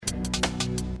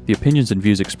The opinions and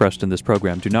views expressed in this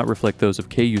program do not reflect those of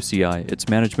KUCI, its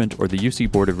management, or the UC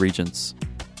Board of Regents.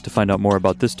 To find out more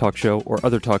about this talk show or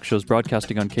other talk shows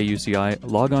broadcasting on KUCI,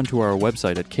 log on to our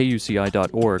website at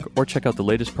kuci.org or check out the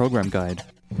latest program guide.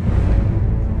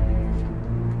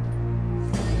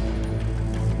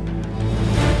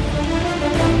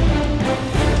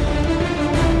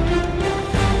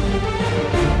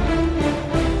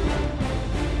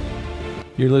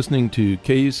 You're listening to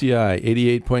KUCI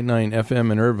 88.9 FM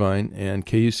in Irvine and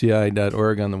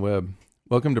KUCI.org on the web.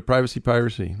 Welcome to Privacy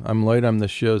Piracy. I'm Lloyd. I'm the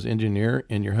show's engineer,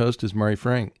 and your host is Mari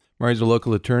Frank. Mari's a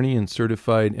local attorney and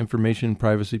certified information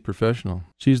privacy professional.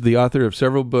 She's the author of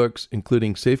several books,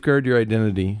 including Safeguard Your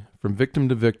Identity, From Victim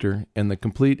to Victor, and The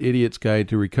Complete Idiot's Guide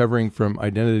to Recovering from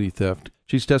Identity Theft.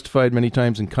 She's testified many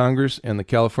times in Congress and the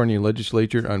California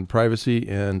legislature on privacy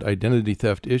and identity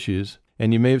theft issues.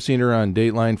 And you may have seen her on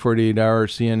Dateline, 48 Hour,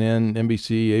 CNN,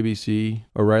 NBC, ABC,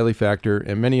 O'Reilly Factor,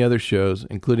 and many other shows,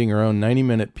 including her own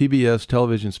 90-minute PBS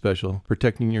television special,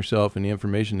 Protecting Yourself in the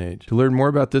Information Age. To learn more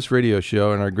about this radio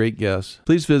show and our great guests,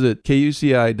 please visit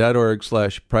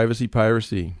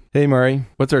kuci.org/privacypiracy. Hey, Mari,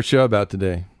 what's our show about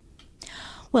today?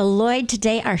 Well, Lloyd,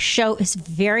 today our show is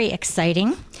very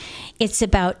exciting. It's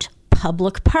about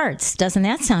public parts. Doesn't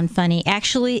that sound funny?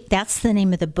 Actually, that's the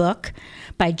name of the book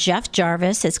by Jeff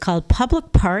Jarvis. It's called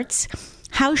Public Parts: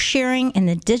 How Sharing in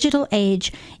the Digital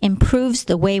Age Improves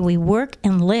the Way We Work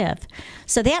and Live.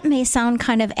 So that may sound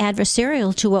kind of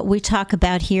adversarial to what we talk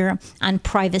about here on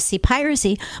Privacy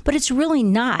Piracy, but it's really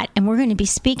not. And we're going to be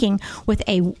speaking with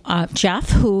a Jeff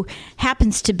who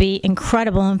happens to be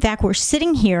incredible. In fact, we're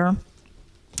sitting here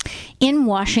in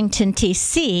Washington,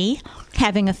 D.C.,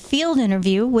 having a field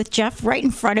interview with Jeff right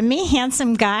in front of me,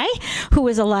 handsome guy who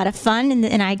was a lot of fun,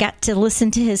 and I got to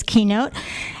listen to his keynote.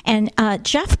 And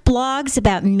Jeff blogs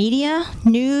about media,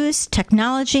 news,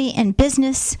 technology, and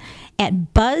business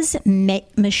at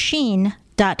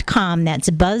buzzmachine.com. That's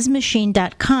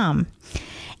buzzmachine.com.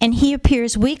 And he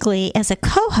appears weekly as a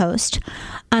co-host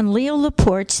on Leo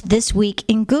Laporte's This Week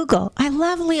in Google. I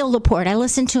love Leo Laporte. I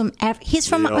listen to him. He's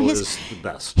from Leo is the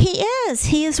best. He is.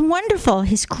 He is wonderful.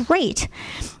 He's great.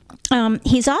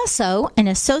 He's also an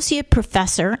associate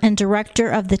professor and director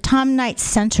of the Tom Knight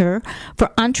Center for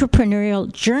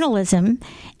Entrepreneurial Journalism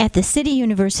at the City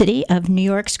University of New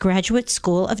York's Graduate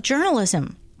School of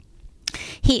Journalism.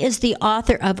 He is the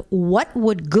author of What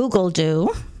Would Google Do?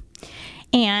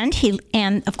 And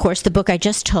of course, the book I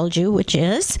just told you, which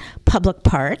is Public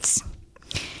Parts.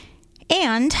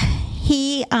 And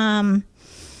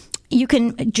you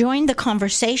can join the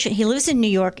conversation. He lives in New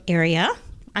York area.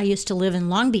 I used to live in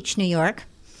Long Beach, New York.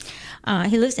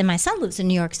 My son lives in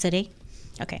New York City.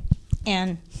 Okay.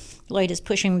 And Lloyd is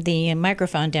pushing the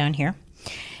microphone down here.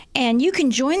 And you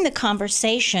can join the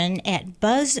conversation at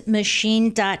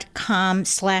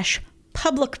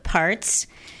buzzmachine.com/publicparts.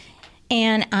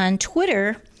 And on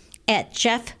Twitter at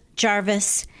Jeff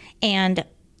Jarvis and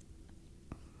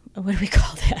what do we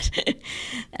call that?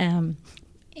 The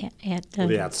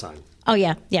 @ sign. Oh,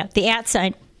 yeah, the @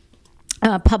 sign,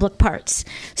 Public Parts.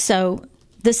 So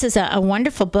this is a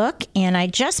wonderful book, and I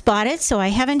just bought it, so I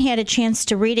haven't had a chance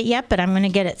to read it yet, but I'm going to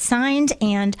get it signed.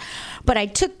 But I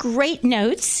took great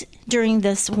notes during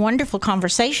this wonderful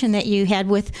conversation that you had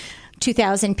with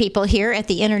 2,000 people here at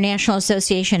the International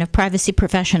Association of Privacy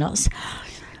Professionals.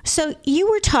 So you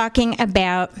were talking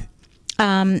about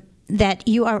that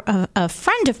you are a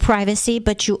friend of privacy,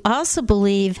 but you also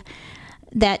believe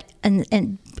that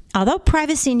and although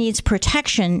privacy needs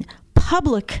protection,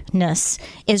 publicness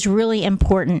is really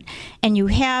important. And you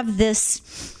have this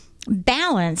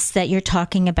balance that you're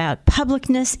talking about,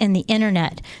 publicness and the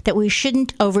internet, that we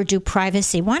shouldn't overdo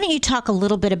privacy. Why don't you talk a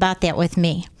little bit about that with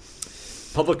me?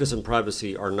 Publicness and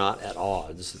privacy are not at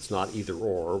odds. It's not either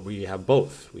or. We have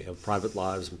both. We have private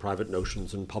lives and private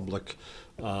notions and public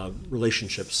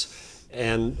relationships.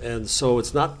 And so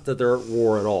it's not that they're at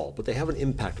war at all, but they have an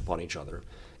impact upon each other.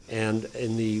 And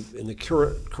in the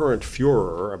current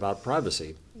furor about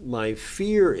privacy, my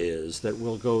fear is that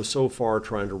we'll go so far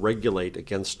trying to regulate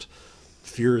against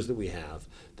fears that we have,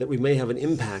 that we may have an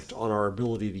impact on our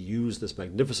ability to use this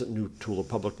magnificent new tool of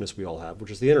publicness we all have,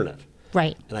 which is the internet.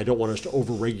 Right. And I don't want us to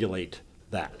overregulate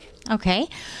that. Okay.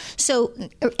 So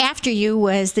after you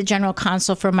was the general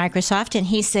counsel for Microsoft, and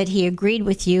he said he agreed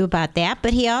with you about that,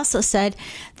 but he also said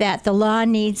that the law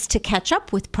needs to catch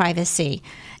up with privacy,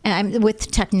 with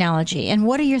technology. And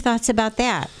what are your thoughts about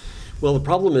that? Well, the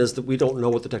problem is that we don't know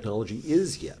what the technology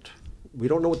is yet. We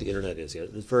don't know what the internet is yet.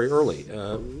 It's very early.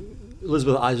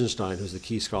 Elizabeth Eisenstein, who's the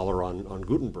key scholar on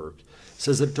Gutenberg,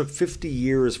 says that it took 50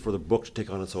 years for the book to take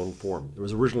on its own form. It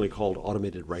was originally called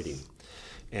automated writing.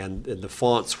 and the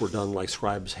fonts were done like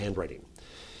scribes' handwriting.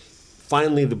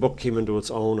 Finally, the book came into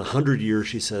its own 100 years,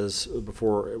 she says,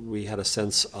 before we had a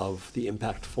sense of the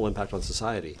full impact on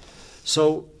society.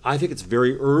 So I think it's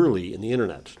very early in the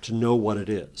internet to know what it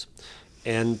is.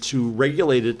 And to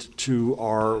regulate it to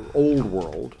our old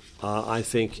world, I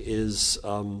think is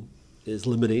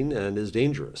limiting and is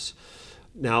dangerous.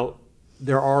 Now,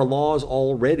 there are laws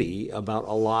already about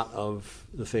a lot of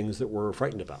the things that we're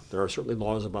frightened about. There are certainly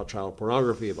laws about child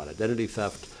pornography, about identity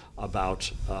theft,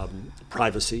 about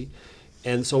privacy.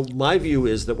 And so my view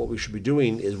is that what we should be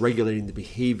doing is regulating the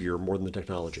behavior more than the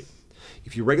technology.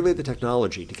 If you regulate the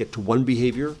technology to get to one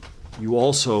behavior, you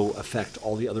also affect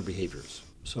all the other behaviors.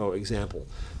 So example,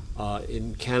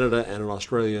 in Canada and in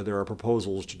Australia, there are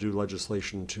proposals to do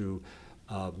legislation to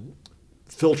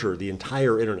filter the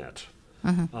entire internet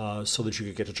so that you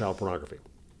could get to child pornography.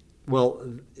 Well,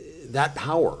 that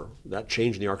power, that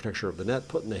change in the architecture of the net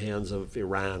put in the hands of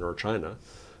Iran or China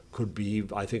could be,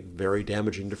 I think, very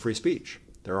damaging to free speech.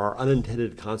 There are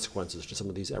unintended consequences to some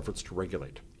of these efforts to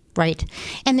regulate. Right.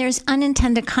 And there's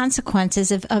unintended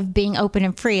consequences of being open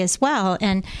and free as well.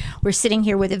 And we're sitting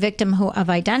here with a victim of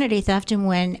identity theft. And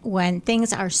when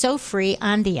things are so free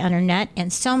on the internet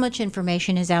and so much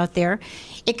information is out there,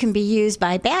 it can be used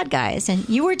by bad guys. And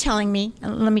you were telling me,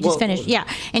 let me just finish. Yeah.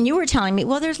 And you were telling me,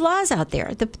 well, there's laws out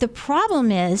there. The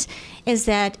problem is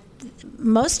that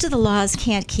most of the laws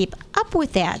can't keep up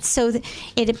with that. So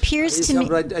it appears to me...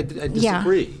 I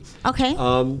disagree. Yeah. Okay.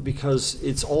 Because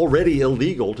it's already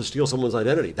illegal to steal someone's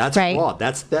identity. That's fraud.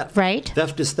 That's theft. Right.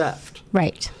 Theft is theft.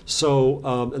 Right. So,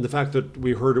 and the fact that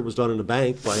we heard it was done in a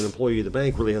bank by an employee of the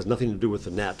bank really has nothing to do with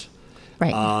the net.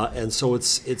 Right. And so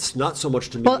it's not so much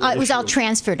to me... Well, it was all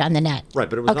transferred on the net. Right,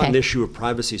 but it was not an issue of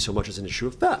privacy so much as an issue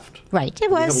of theft. Right,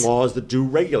 it was. We have laws that do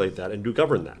regulate that and do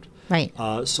govern that. Right.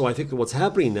 So I think that what's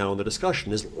happening now in the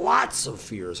discussion is lots of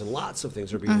fears and lots of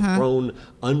things are being thrown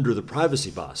under the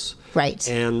privacy bus. Right.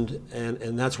 And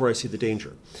that's where I see the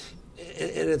danger.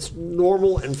 And it's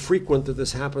normal and frequent that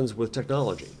this happens with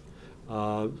technology.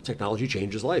 Technology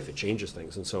changes life. It changes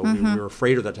things. And so we're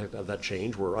afraid of that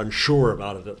change. We're unsure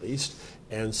about it at least.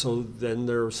 And so then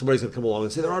somebody's going to come along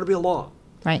and say there ought to be a law.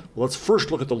 Right. Well, let's first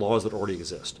look at the laws that already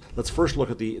exist. Let's first look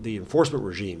at the enforcement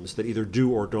regimes that either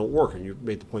do or don't work. And you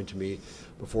made the point to me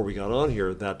before we got on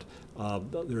here that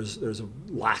there's a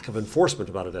lack of enforcement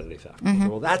about identity theft. Okay,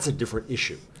 well, that's a different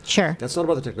issue. Sure. That's not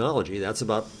about the technology. That's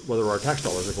about whether our tax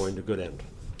dollars are going to good end.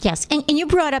 Yes, and you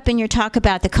brought up in your talk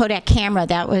about the Kodak camera.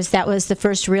 That was the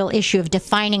first real issue of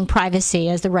defining privacy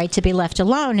as the right to be left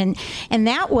alone, and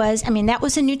that was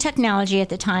a new technology at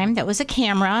the time. That was a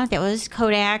camera. That was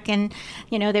Kodak, and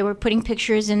they were putting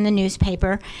pictures in the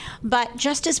newspaper. But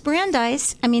Justice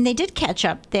Brandeis, they did catch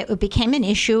up. That it became an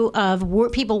issue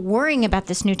of people worrying about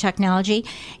this new technology,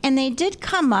 and they did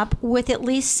come up with at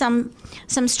least some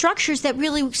structures that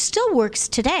really still works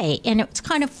today, and it's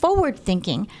kind of forward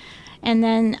thinking. And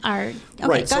then go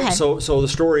ahead. So the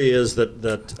story is that it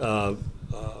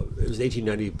was an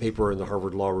 1890 paper in the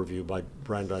Harvard Law Review by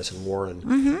Brandeis and Warren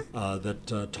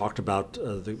that talked about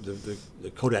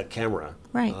the Kodak camera,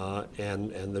 right?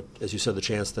 And as you said, the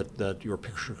chance that your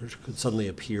picture could suddenly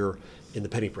appear in the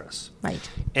penny press, right?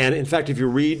 And in fact, if you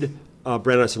read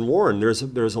Brandeis and Warren, there's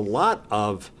a lot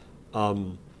of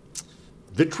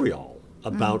vitriol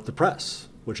about the press.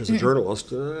 Which as a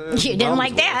journalist, you didn't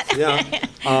like that,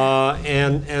 yeah.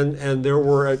 And there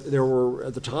were at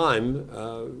the time,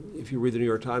 if you read the New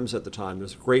York Times at the time,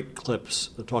 there's great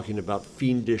clips talking about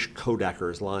fiendish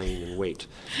Kodakers lying in wait,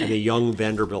 and a young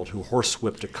Vanderbilt who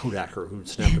horsewhipped a Kodaker who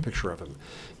snapped a picture of him,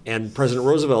 and President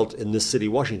Roosevelt in this city,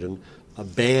 Washington,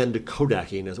 banned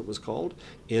Kodaking, as it was called,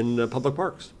 in public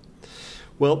parks.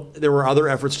 Well, there were other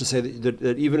efforts to say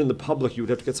that even in the public, you would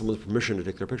have to get someone's permission to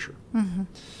take their picture.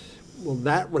 Well,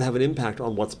 that would have an impact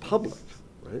on what's public,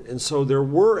 right? And so there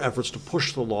were efforts to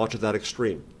push the law to that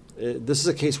extreme. This is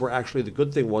a case where actually the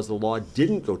good thing was the law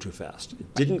didn't go too fast.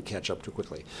 It didn't catch up too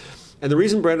quickly. And the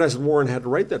reason Brandeis and Warren had to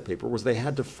write that paper was they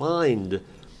had to find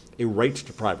a right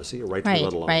to privacy, a right to be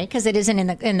let alone. Right, because it isn't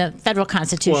in the federal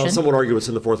Constitution. Well, some would argue it's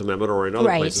in the Fourth Amendment or in other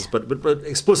places, but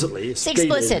explicitly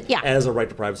stated as a right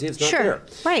to privacy, it's not there.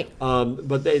 Right.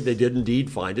 But they did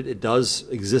indeed find it. It does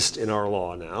exist in our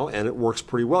law now, and it works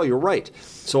pretty well. You're right.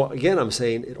 So again, I'm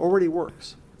saying it already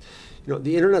works.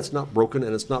 The internet's not broken,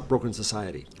 and it's not broken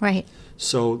society. Right.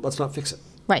 So let's not fix it.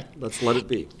 Right. Let's let it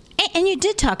be. And you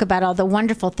did talk about all the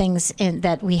wonderful things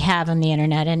that we have on the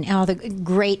internet and all the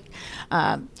great,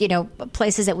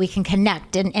 places that we can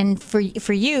connect. And for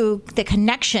you, the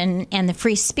connection and the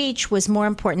free speech was more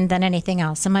important than anything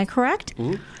else. Am I correct?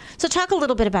 Mm-hmm. So talk a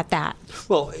little bit about that.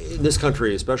 Well, in this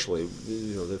country especially,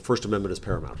 the First Amendment is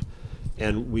paramount.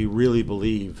 And we really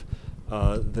believe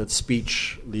that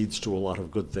speech leads to a lot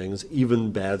of good things.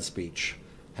 Even bad speech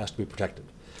has to be protected.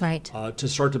 Right. To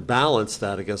start to balance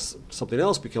that against something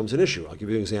else becomes an issue. I'll give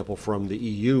you an example from the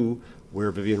EU,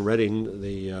 where Viviane Reding,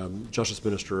 the Justice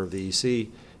Minister of the EC,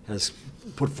 has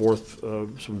put forth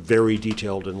some very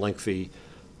detailed and lengthy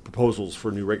proposals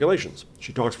for new regulations.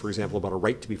 She talks, for example, about a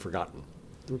right to be forgotten,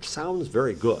 which sounds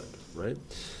very good, right?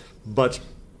 But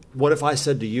what if I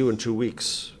said to you in 2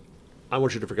 weeks, I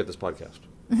want you to forget this podcast.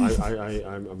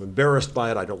 I'm embarrassed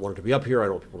by it. I don't want it to be up here. I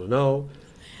don't want people to know.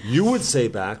 You would say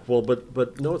back, well,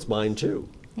 but no, it's mine too.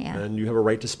 Yeah. And you have a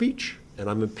right to speech, and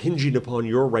I'm impinging upon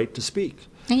your right to speak.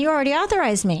 And you already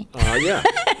authorized me. Yeah.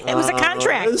 It was a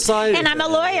contract, and I'm a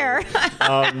lawyer.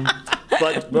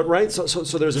 But right,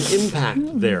 so there's an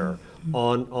impact there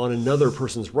on another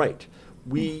person's right.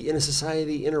 We, in a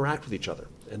society, interact with each other.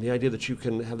 And the idea that you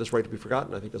can have this right to be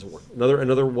forgotten, I think, doesn't work.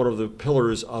 Another one of the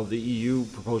pillars of the EU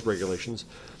proposed regulations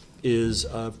is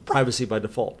privacy by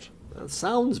default. That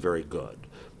sounds very good.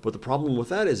 But the problem with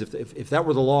that is if that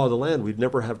were the law of the land, we'd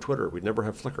never have Twitter, we'd never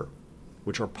have Flickr,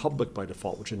 which are public by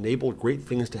default, which enable great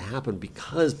things to happen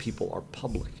because people are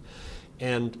public.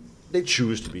 And they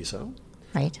choose to be so.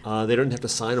 Right. They didn't have to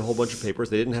sign a whole bunch of papers.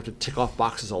 They didn't have to tick off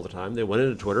boxes all the time. They went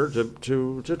into Twitter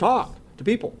to talk to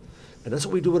people. And that's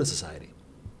what we do in a society.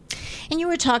 And you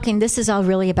were talking, this is all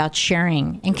really about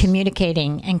sharing and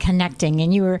communicating and connecting.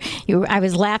 And I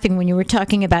was laughing when you were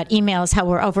talking about emails, how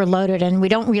we're overloaded and we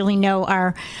don't really know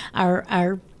our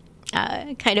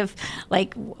kind of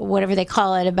like whatever they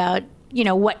call it about,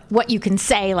 what you can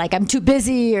say, like I'm too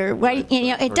busy or what,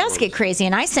 it does get crazy.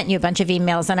 And I sent you a bunch of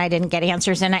emails and I didn't get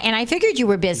answers. And I figured you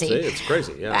were busy. It's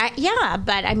crazy, yeah.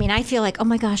 But I mean, I feel like, oh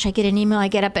my gosh, I get an email. I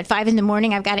get up at 5 a.m.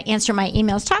 I've got to answer my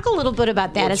emails. Talk a little bit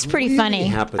about that. It's pretty funny. What's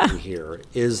really happening here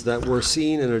is that we're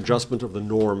seeing an adjustment of the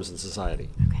norms in society.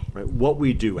 Okay. Right? What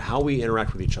we do, how we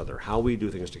interact with each other, how we do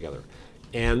things together.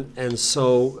 And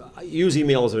so I use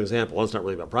email as an example. It's not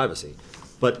really about privacy,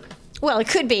 but well, it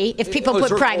could be if people put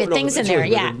private things in there.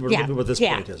 Yeah. But this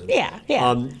point isn't. Yeah.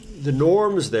 The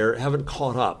norms there haven't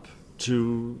caught up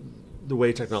to the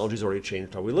way technology's already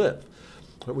changed how we live.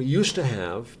 But we used to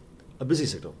have a busy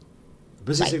signal. A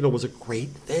busy signal was a great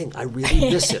thing. I really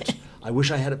miss it. I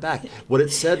wish I had it back. What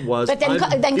it said was, but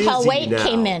then call wait now.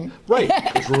 Came in. Right,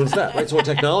 which ruins that. Right, so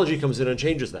technology comes in and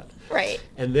changes that. Right.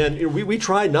 And then we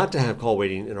tried not to have call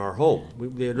waiting in our home.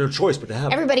 We had no choice but to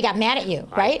have Everybody got mad at you,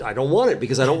 right? I don't want it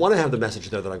because I don't want to have the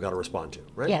message there that I've got to respond to,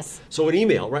 right? Yes. So an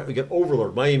email, right, we get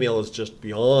overloaded. My email is just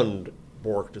beyond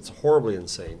borked. It's horribly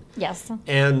insane. Yes.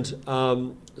 And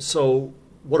so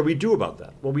what do we do about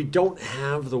that? Well, we don't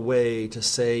have the way to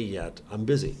say yet, I'm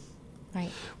busy. Right.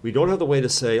 We don't have the way to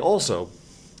say, also,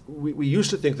 we used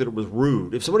to think that it was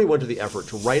rude. If somebody went to the effort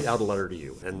to write out a letter to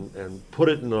you and put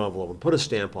it in an envelope and put a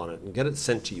stamp on it and get it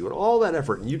sent to you and all that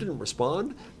effort and you didn't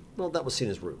respond, well, that was seen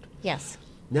as rude. Yes.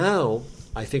 Now,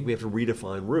 I think we have to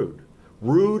redefine rude.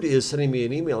 Rude is sending me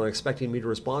an email and expecting me to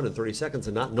respond in 30 seconds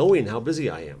and not knowing how busy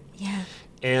I am. Yeah.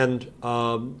 And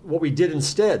what we did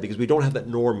instead, because we don't have that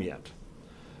norm yet,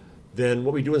 then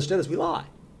what we do instead is we lie.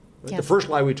 Right? Yes. The first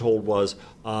lie we told was,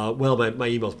 well, my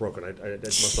email's broken. I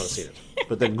must not have seen it.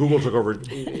 But then Google took over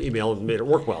email and made it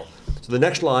work well. So the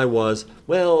next lie was,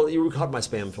 well, you caught my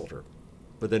spam filter.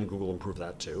 But then Google improved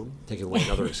that too, taking away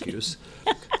another excuse.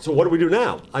 So what do we do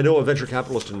now? I know a venture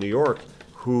capitalist in New York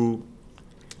who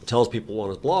tells people on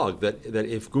his blog that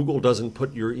if Google doesn't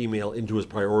put your email into his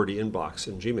priority inbox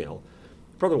in Gmail,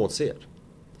 he probably won't see it.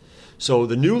 So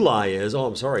the new lie is, oh,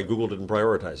 I'm sorry, Google didn't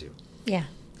prioritize you. Yeah.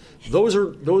 Those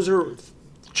are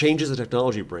changes that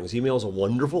technology brings. Email is a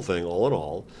wonderful thing, all in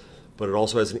all, but it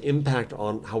also has an impact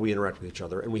on how we interact with each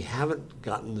other. And we haven't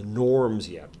gotten the norms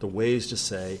yet, the ways to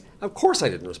say, of course I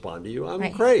didn't respond to you,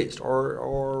 I'm crazed,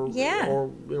 or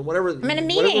whatever, I'm in a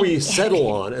meeting. Whatever we settle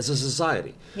on as a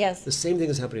society. Yes. The same thing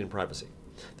is happening in privacy.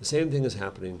 The same thing is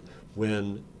happening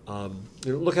when,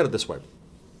 look at it this way.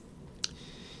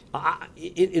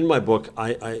 In my book,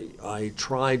 I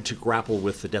tried to grapple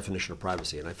with the definition of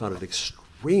privacy, and I found it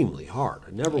extremely hard.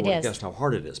 I never would have guessed how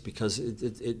hard it is because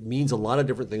it means a lot of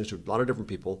different things to a lot of different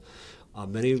people.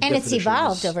 Many and it's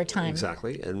evolved over time.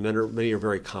 Exactly, and many are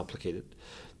very complicated.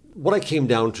 What I came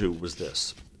down to was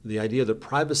this: the idea that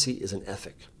privacy is an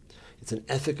ethic. It's an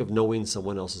ethic of knowing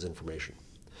someone else's information.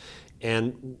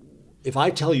 And if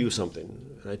I tell you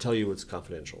something, and I tell you it's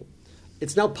confidential,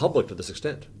 it's now public to this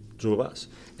extent. Two of us.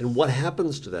 And what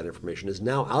happens to that information is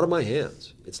now out of my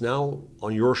hands. It's now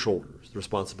on your shoulders, the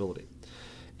responsibility.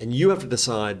 And you have to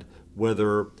decide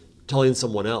whether telling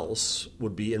someone else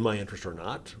would be in my interest or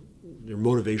not, your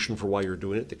motivation for why you're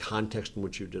doing it, the context in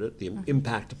which you did it, the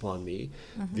impact upon me,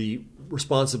 the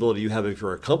responsibility you have if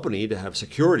you're a company to have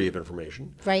security of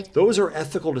information. Right. Those are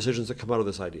ethical decisions that come out of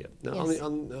this idea. Now, Yes.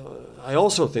 I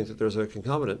also think that there's a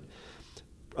concomitant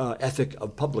ethic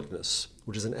of publicness,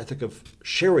 which is an ethic of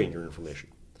sharing your information.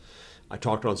 I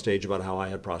talked on stage about how I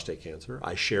had prostate cancer.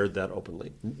 I shared that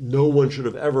openly. No one should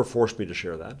have ever forced me to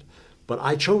share that, but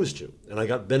I chose to, and I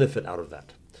got benefit out of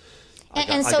that.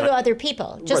 And so do other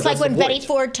people. Just Right, like that's when the Betty point.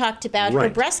 Ford talked about her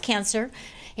Right. breast cancer,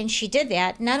 and she did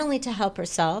that not only to help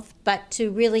herself, but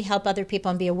to really help other people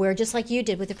and be aware, just like you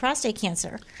did with the prostate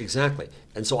cancer. Exactly.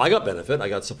 And so I got benefit, I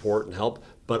got support and help,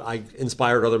 but I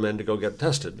inspired other men to go get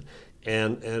tested.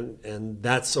 And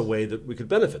that's a way that we could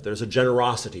benefit. There's a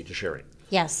generosity to sharing.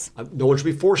 Yes, No one should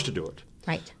be forced to do it.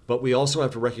 right. But we also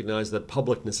have to recognize that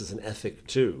publicness is an ethic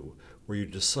too, where you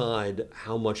decide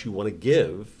how much you want to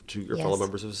give to your fellow Yes.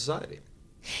 members of society.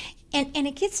 And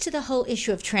it gets to the whole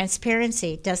issue of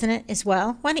transparency, doesn't it, as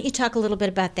well? Why don't you talk a little bit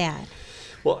about that?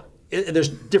 Well, and there's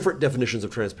different definitions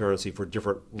of transparency for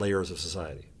different layers of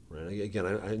society. Right?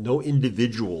 Again, no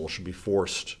individual should be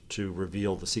forced to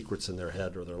reveal the secrets in their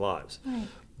head or their lives. Right.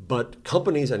 But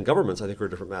companies and governments, I think, are a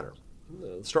different matter.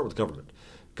 Let's start with government.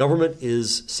 Government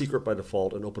is secret by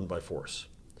default and open by force.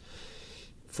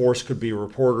 Force could be a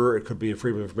reporter, it could be a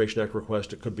Freedom of Information Act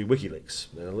request, it could be WikiLeaks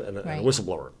and a Right.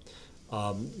 whistleblower.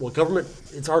 Well, government,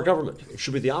 it's our government. It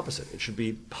should be the opposite. It should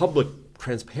be public,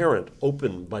 transparent,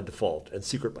 open by default, and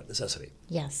secret by necessity.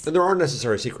 Yes. And there are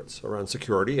necessary secrets around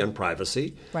security and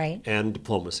privacy Right. and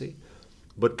diplomacy.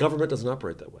 But government doesn't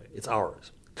operate that way. It's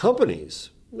ours. Companies,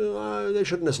 they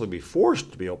shouldn't necessarily be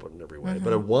forced to be open in every way.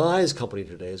 But a wise company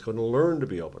today is going to learn to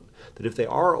be open. That if they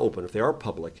are open, if they are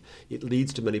public, it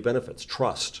leads to many benefits,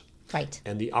 trust, Right.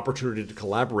 and the opportunity to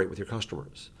collaborate with your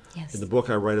customers. Yes. In the book,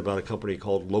 I write about a company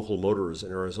called Local Motors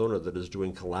in Arizona that is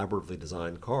doing collaboratively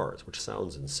designed cars, which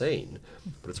sounds insane,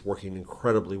 but it's working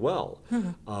incredibly well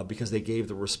because they gave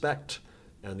the respect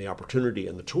and the opportunity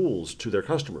and the tools to their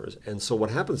customers. And so what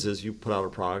happens is you put out a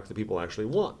product that people actually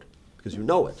want because you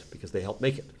know it, because they help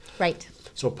make it. Right.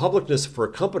 So publicness for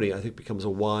a company, I think, becomes a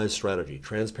wise strategy.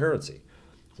 Transparency.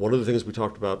 One of the things we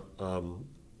talked about in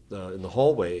the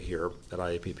hallway here at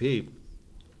IAPP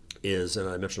is, and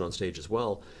I mentioned on stage as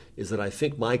well, is that I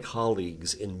think my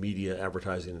colleagues in media,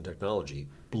 advertising, and technology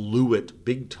blew it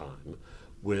big time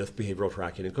with behavioral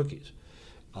tracking and cookies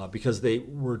because they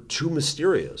were too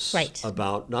mysterious Right.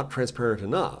 about, not transparent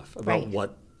enough about Right.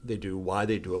 what they do, why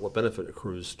they do it, what benefit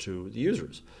accrues to the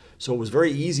users. So it was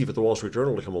very easy for the Wall Street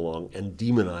Journal to come along and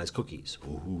demonize cookies.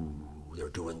 Ooh, they're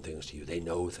doing things to you. They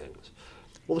know things.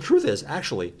 Well, the truth is,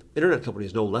 actually, internet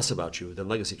companies know less about you than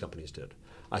legacy companies did.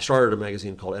 I started a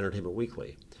magazine called Entertainment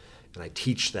Weekly, and I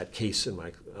teach that case in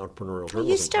my entrepreneurial journalism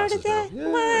You started classes that? now.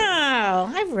 Yeah.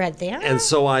 Wow. I've read that. And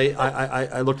so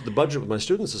I looked at the budget with my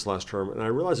students this last term, and I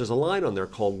realized there's a line on there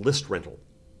called list rental,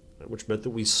 which meant that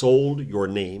we sold your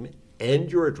name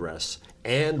and your address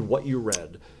and what you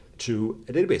read to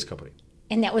a database company.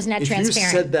 And that was not If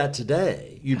transparent. you said that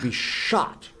today, you'd be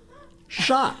shot.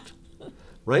 Shot.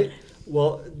 Right?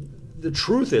 Well, the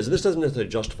truth is, and this doesn't necessarily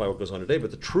justify what goes on today,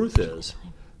 but the truth is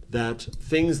that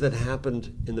things that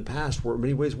happened in the past were in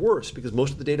many ways worse because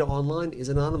most of the data online is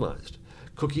anonymized.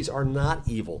 Cookies are not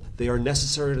evil. They are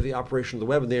necessary to the operation of the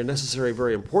web, and they are necessary,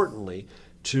 very importantly,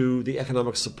 to the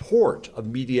economic support of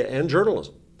media and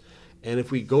journalism. And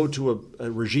if we go to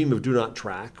a regime of do not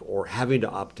track or having to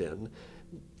opt in,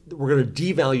 we're going to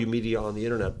devalue media on the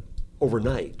internet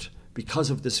overnight because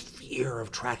of this fear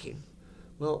of tracking.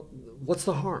 Well, what's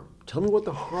the harm? Tell me what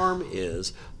the harm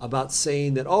is about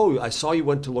saying that, oh, I saw you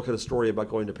went to look at a story about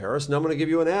going to Paris, and I'm going to give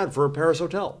you an ad for a Paris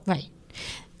hotel. Right.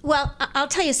 Well, I'll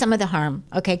tell you some of the harm,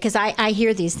 okay, because I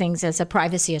hear these things as a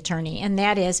privacy attorney, and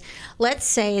that is, let's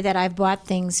say that I've bought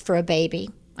things for a baby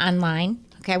online.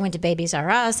 Okay, I went to Babies R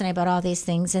Us and I bought all these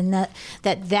things, and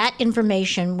that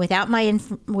information without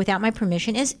my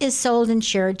permission is sold and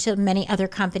shared to many other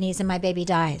companies, and my baby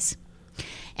dies.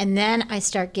 And then I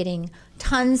start getting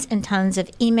tons and tons of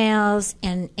emails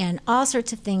and all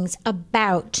sorts of things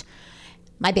about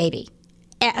my baby.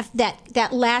 That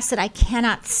lasted, I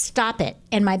cannot stop it.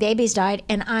 And my baby's died,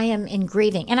 and I am in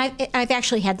grieving. And I've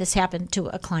actually had this happen to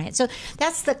a client. So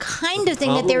that's the kind of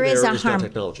thing that there is a Not harm.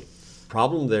 technology.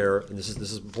 Problem there, and this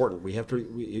is important.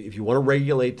 If you want to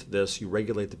regulate this, you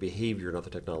regulate the behavior, not the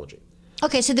technology.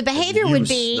 Okay, so the behavior The would use,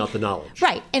 be not the knowledge.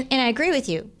 Right, and I agree with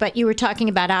you. But you were talking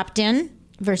about opt-in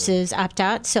versus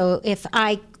opt-out. So if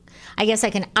I guess I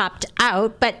can opt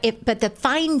out, but the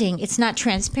finding, it's not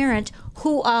transparent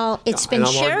who all it's been and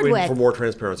I'm shared arguing with. for more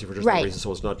transparency for just Right. that reason,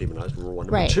 so it's not demonized. Number one.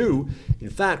 Number Right. two, in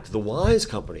fact, the wise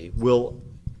company will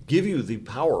give you the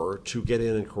power to get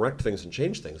in and correct things and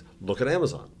change things. Look at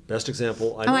Amazon. Best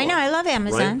example I know. Oh, I know. I love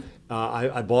Amazon.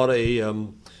 Right? I bought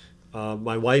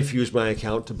my wife used my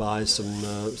account to buy some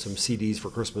CDs for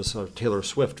Christmas of Taylor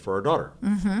Swift for our daughter.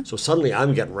 Mm-hmm. So suddenly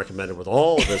I'm getting recommended with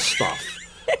all this stuff.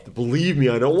 Believe me,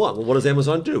 I don't want. Well, what does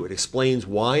Amazon do? It explains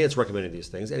why it's recommending these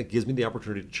things, and it gives me the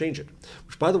opportunity to change it,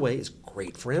 which, by the way, is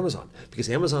great for Amazon, because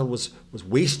Amazon was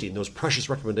wasting those precious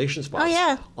recommendation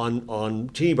spots on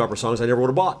teeny bopper songs I never would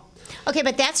have bought. Okay,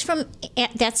 but that's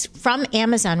from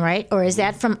Amazon, right? Or is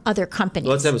that from other companies?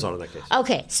 No, that's Amazon in that case.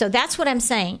 Okay, so that's what I'm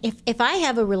saying. If I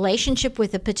have a relationship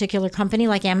with a particular company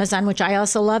like Amazon, which I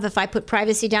also love, if I put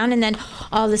privacy down and then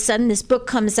all of a sudden this book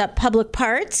comes up, Public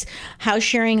Parts, How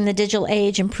Sharing in the Digital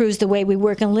Age Improves the Way We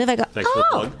Work and Live, I go, Thanks for the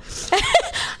plug.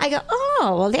 I go,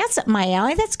 oh, well, that's up my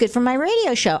alley. That's good for my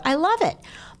radio show. I love it.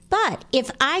 But if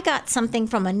I got something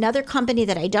from another company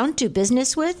that I don't do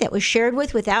business with, that was shared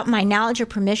without my knowledge or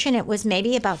permission, it was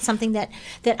maybe about something that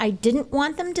I didn't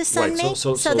want them to send me.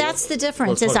 So that's the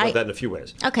difference. Let's talk about that in a few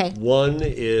ways. Okay. One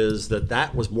is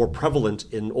that was more prevalent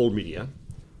in old media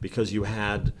because you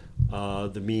had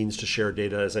the means to share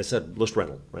data, as I said, list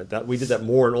rental. Right? That we did that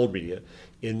more in old media.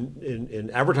 In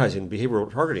advertising,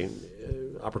 behavioral targeting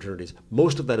opportunities,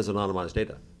 most of that is anonymized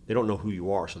data. They don't know who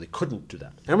you are, so they couldn't do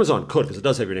that. Amazon could, because it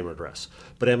does have your name and address,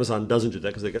 but Amazon doesn't do that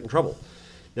because they get in trouble.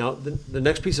 Now, the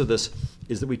next piece of this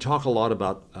is that we talk a lot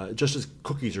about, just as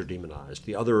cookies are demonized,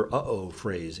 the other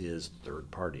phrase is third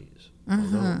parties.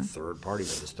 Mm-hmm. Oh, no, third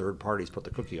parties, because third parties put the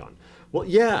cookie on. Well,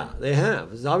 yeah, they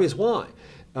have. It's obvious why.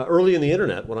 Early in the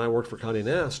internet, when I worked for Condé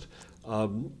Nast,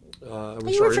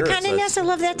 you work for Condé Nast? I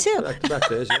love that too. Back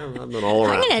days, yeah, I'm an all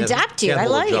around. I'm going to adopt you. I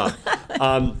love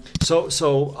you.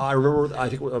 So I remember.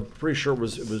 I'm pretty sure it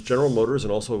was General Motors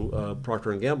and also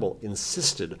Procter & Gamble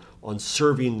insisted on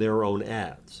serving their own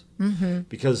ads,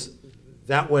 because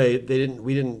that way they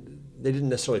didn't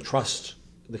necessarily trust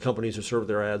the companies who served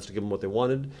their ads to give them what they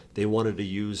wanted. They wanted to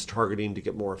use targeting to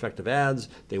get more effective ads.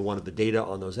 They wanted the data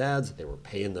on those ads. They were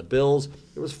paying the bills.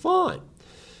 It was fine.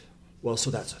 Well, so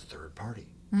that's a third party.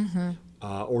 Mm-hmm.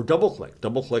 Or DoubleClick.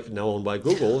 DoubleClick, now owned by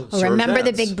Google. Remember ads.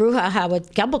 the big brouhaha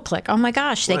with DoubleClick? Oh my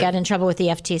gosh, they got in trouble with the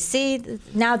FTC.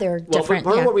 Now they're different.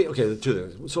 Part of what the two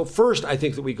things. So first, I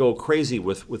think that we go crazy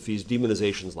with these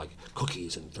demonizations like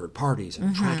cookies and third parties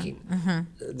and tracking.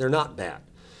 Mm-hmm. They're not bad.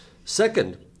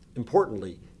 Second,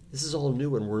 importantly, this is all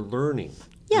new and we're learning.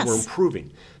 Yes. And we're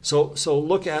improving. So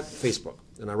look at Facebook.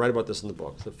 And I write about this in the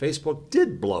book, that Facebook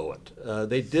did blow it.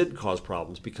 They did cause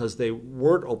problems because they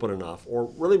weren't open enough,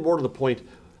 or really more to the point,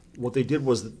 what they did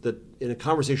was that in a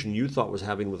conversation you thought was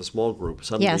having with a small group,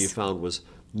 suddenly you found was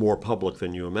more public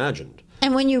than you imagined.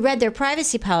 And when you read their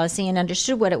privacy policy and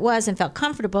understood what it was and felt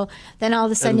comfortable, then all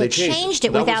of a sudden it changed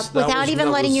it without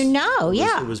even letting you know.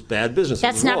 It was bad business.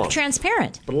 That's not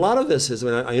transparent. But a lot of this is,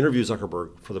 I interviewed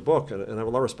Zuckerberg for the book, and I have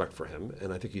a lot of respect for him,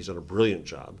 and I think he's done a brilliant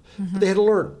job. Mm-hmm. But they had to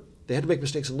learn. They had to make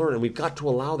mistakes and learn, and we've got to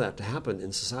allow that to happen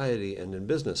in society and in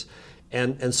business.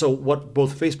 And so what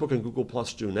both Facebook and Google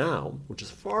Plus do now, which is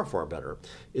far, far better,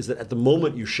 is that at the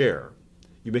moment you share,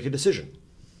 you make a decision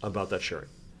about that sharing.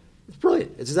 It's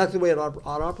brilliant. It's exactly the way it ought to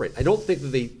operate. I don't think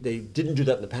that they didn't do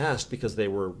that in the past because they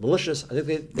were malicious. I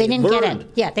think they didn't learned. Get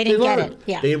it. Yeah, they didn't get it.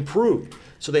 Yeah. They improved.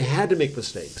 So they had to make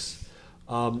mistakes.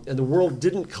 And the world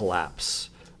didn't collapse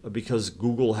because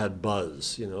Google had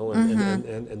buzz, and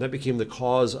that became the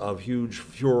cause of huge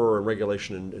furor and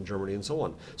regulation in Germany and so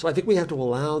on. So I think we have to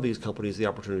allow these companies the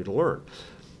opportunity to learn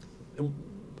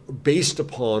based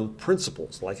upon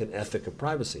principles like an ethic of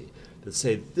privacy that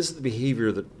say this is the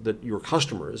behavior that your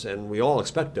customers and we all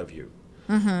expect of you.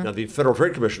 Mm-hmm. Now the Federal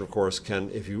Trade Commission, of course,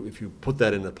 can, if you put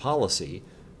that in a policy,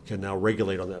 can now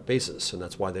regulate on that basis, and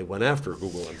that's why they went after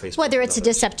Google and Facebook. Whether it's a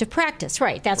deceptive practice,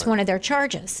 right? That's one of their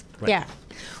charges. Right. Yeah.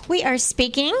 We are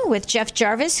speaking with Jeff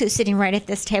Jarvis, who's sitting right at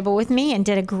this table with me and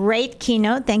did a great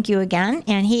keynote. Thank you again.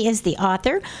 And he is the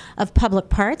author of Public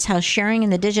Parts, How Sharing in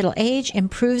the Digital Age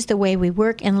Improves the Way We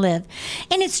Work and Live.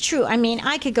 And it's true. I mean,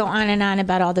 I could go on and on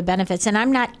about all the benefits, and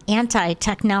I'm not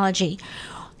anti-technology.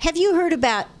 Have you heard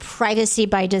about privacy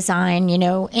by design?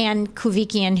 Ann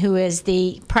Kuvikian, who is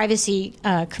the privacy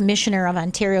commissioner of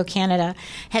Ontario, Canada,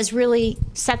 has really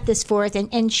set this forth,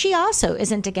 and she also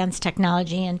isn't against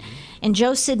technology. And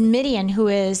Joe Sidmidian, who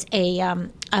is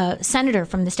a senator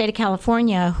from the state of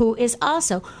California, who is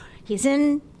also, he's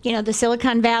in the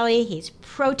Silicon Valley, he's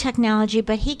pro-technology,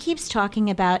 but he keeps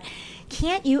talking about,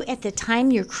 can't you, at the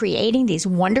time you're creating these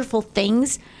wonderful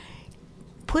things,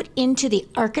 put into the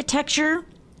architecture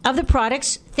of the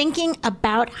products, thinking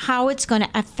about how it's going to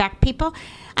affect people.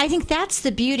 I think that's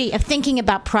the beauty of thinking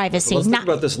about privacy. Let's think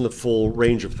about this in the full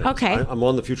range of things. Okay. I'm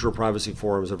on the Future of Privacy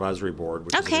Forum's advisory board,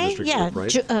 which is an industry group,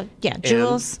 right?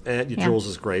 Jules. Jules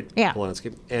is great. Yeah.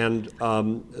 Polanski. And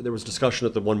there was discussion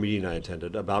at the one meeting I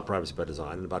attended about privacy by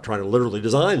design and about trying to literally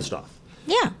design stuff.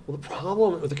 Yeah. Well, the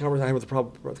problem with the conversation I had with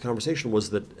the conversation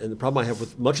was that, and the problem I have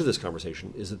with much of this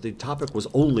conversation is that the topic was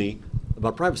only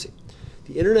about privacy.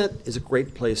 The internet is a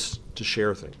great place to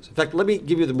share things. In fact, let me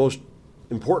give you the most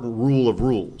important rule of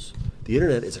rules. The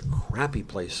internet is a crappy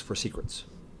place for secrets.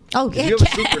 Oh, if you have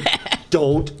a secret,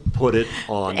 don't put it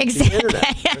on the internet.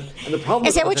 And the problem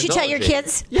is that what you tell your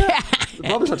kids? Yeah. The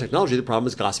problem is not technology. The problem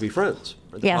is gossipy friends.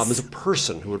 Right? The Yes. problem is a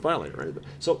person who would violate it. Right.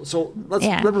 So let's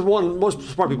number one. Most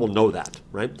smart people know that,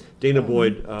 right? Dana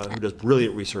Boyd, who does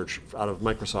brilliant research out of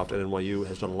Microsoft and NYU,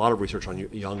 has done a lot of research on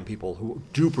young people who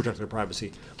do protect their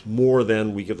privacy more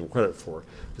than we give them credit for,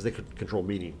 because they could control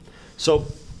media. So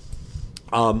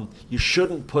you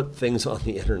shouldn't put things on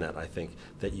the internet, I think,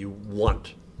 that you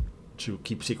want to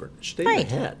keep secret. Stay in your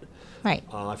head. Right.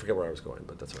 I forget where I was going,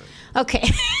 but that's all right. Okay.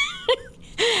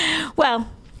 Well,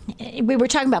 we were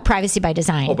talking about privacy by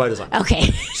design. Oh, by design.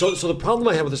 Okay. So the problem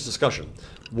I had with this discussion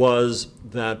was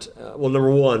that, number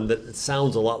one, that it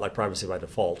sounds a lot like privacy by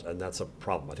default, and that's a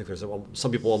problem. I think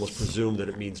some people almost presume that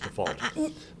it means default.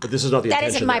 But this is not the intention.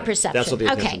 That isn't my there. perception. That's not the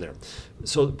intention Okay. there.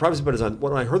 So privacy by design,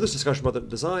 when I heard this discussion about the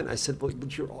design, I said, well,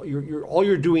 but all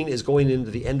you're doing is going into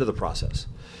the end of the process.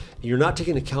 You're not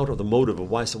taking account of the motive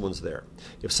of why someone's there.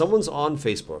 If someone's on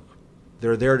Facebook,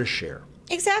 they're there to share.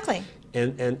 Exactly.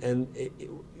 And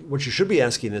what you should be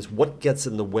asking is, what gets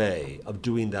in the way of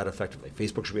doing that effectively?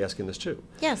 Facebook should be asking this too.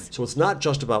 Yes. So it's not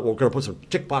just about, well, we're going to put some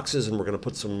tick boxes and we're going to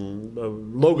put some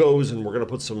logos and we're going to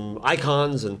put some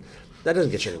icons, and that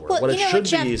doesn't get you anywhere. Well, what it should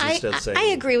Jeff, be is instead saying... I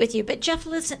agree with you, but Jeff,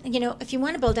 listen, if you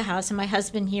want to build a house, and my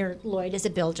husband here, Lloyd, is a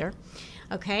builder,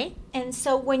 okay? And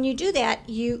so when you do that,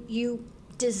 you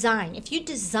design. If you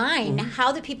design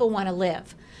how the people want to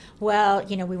live, well,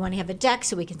 we want to have a deck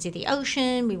so we can see the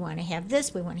ocean. We want to have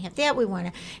this. We want to have that. We want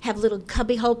to have little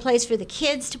cubbyhole place for the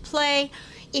kids to play.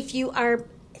 If you are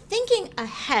thinking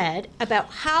ahead about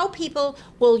how people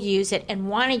will use it and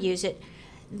want to use it,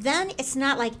 then it's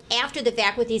not like after the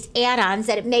fact with these add-ons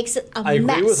that it makes it a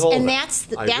mess. Agree with all and that.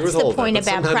 that's the point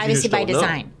about privacy by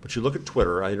design. Know. But you look at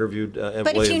Twitter. I interviewed Ev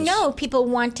But Williams. if people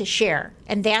want to share,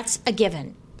 and that's a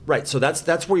given. Right. So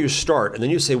that's where you start, and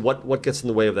then you say what gets in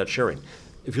the way of that sharing.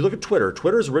 If you look at Twitter,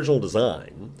 Twitter's original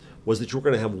design was that you were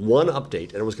going to have one update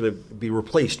and it was going to be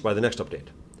replaced by the next update.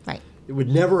 Right. It would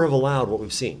never have allowed what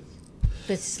we've seen.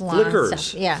 This long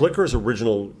stuff. Yeah. Flickr's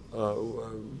original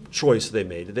choice they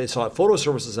made, they saw photo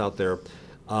services out there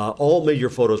all made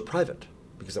your photos private,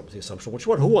 because that was the assumption. What you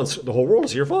want? Who wants the whole world to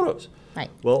see your photos? Right.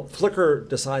 Well, Flickr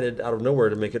decided out of nowhere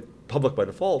to make it public by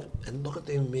default, and look at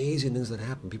the amazing things that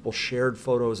happened. People shared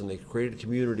photos and they created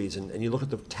communities, and you look at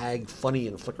the tag funny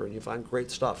in Flickr and you find great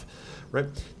stuff, right?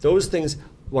 Those things,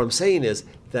 what I'm saying is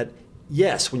that,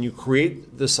 yes, when you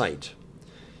create the site,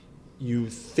 you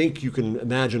think you can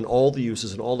imagine all the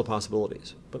uses and all the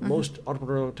possibilities, but most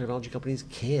entrepreneurial technology companies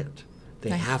can't. They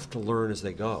have to learn as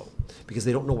they go, because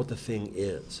they don't know what the thing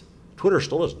is. Twitter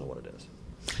still doesn't know what it is.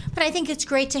 But I think it's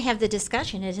great to have the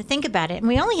discussion and to think about it. And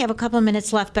we only have a couple of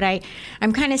minutes left, but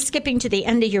I'm kind of skipping to the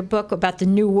end of your book about the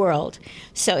new world.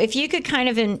 So if you could kind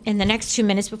of, in the next 2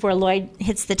 minutes before Lloyd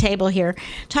hits the table here,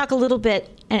 talk a little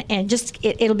bit, and just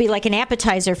it'll be like an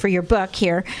appetizer for your book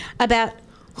here, about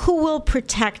who will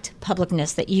protect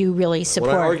publicness that you really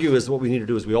support. What I argue is what we need to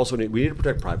do is we need to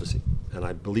protect privacy, and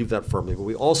I believe that firmly, but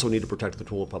we also need to protect the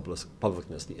tool of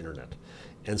publicness, the internet.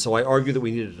 And so I argue that we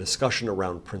need a discussion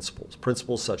around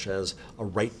principles such as a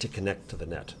right to connect to the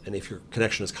net. And if your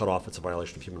connection is cut off, it's a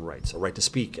violation of human rights. A right to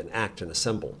speak and act and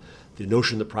assemble. The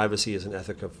notion that privacy is an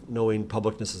ethic of knowing,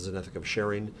 publicness is an ethic of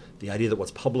sharing. The idea that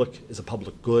what's public is a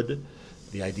public good.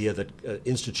 The idea that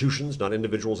institutions, not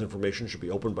individuals' information, should be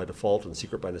open by default and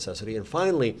secret by necessity. And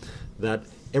finally, that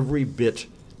every bit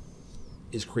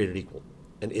is created equal.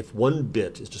 And if one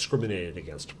bit is discriminated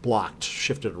against, blocked,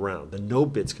 shifted around, then no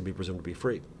bits can be presumed to be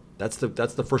free. That's the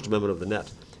First Amendment of the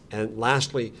net. And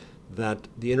lastly, that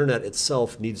the internet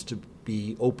itself needs to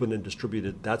be open and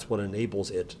distributed. That's what enables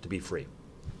it to be free.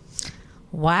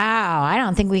 Wow, I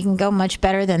don't think we can go much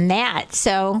better than that.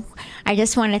 So I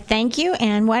just want to thank you.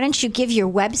 And why don't you give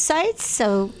your websites?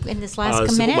 So in this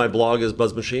last minute. My blog is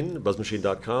BuzzMachine,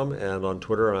 buzzmachine.com. And on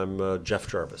Twitter, I'm Jeff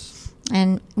Jarvis.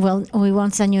 And we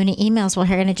won't send you any emails. We're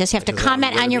going to just have to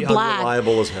comment on your blog.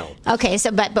 Unreliable as hell. Okay,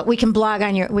 so but we can blog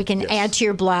on we can add to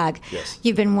your blog. Yes.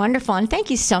 You've been wonderful, and thank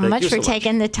you so much for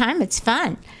taking the time. It's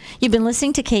fun. You've been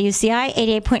listening to KUCI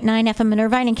 88.9 FM in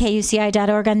Irvine and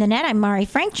KUCI.org on the net. I'm Mari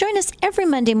Frank. Join us every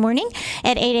Monday morning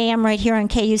at 8 a.m. right here on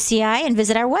KUCI, and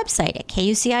visit our website at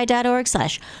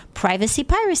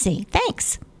KUCI.org/privacypiracy.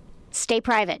 Thanks. Stay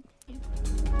private.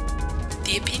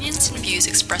 The opinions and views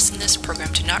expressed in this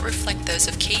program do not reflect those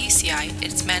of KUCI,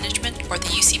 its management, or the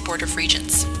UC Board of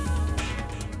Regents.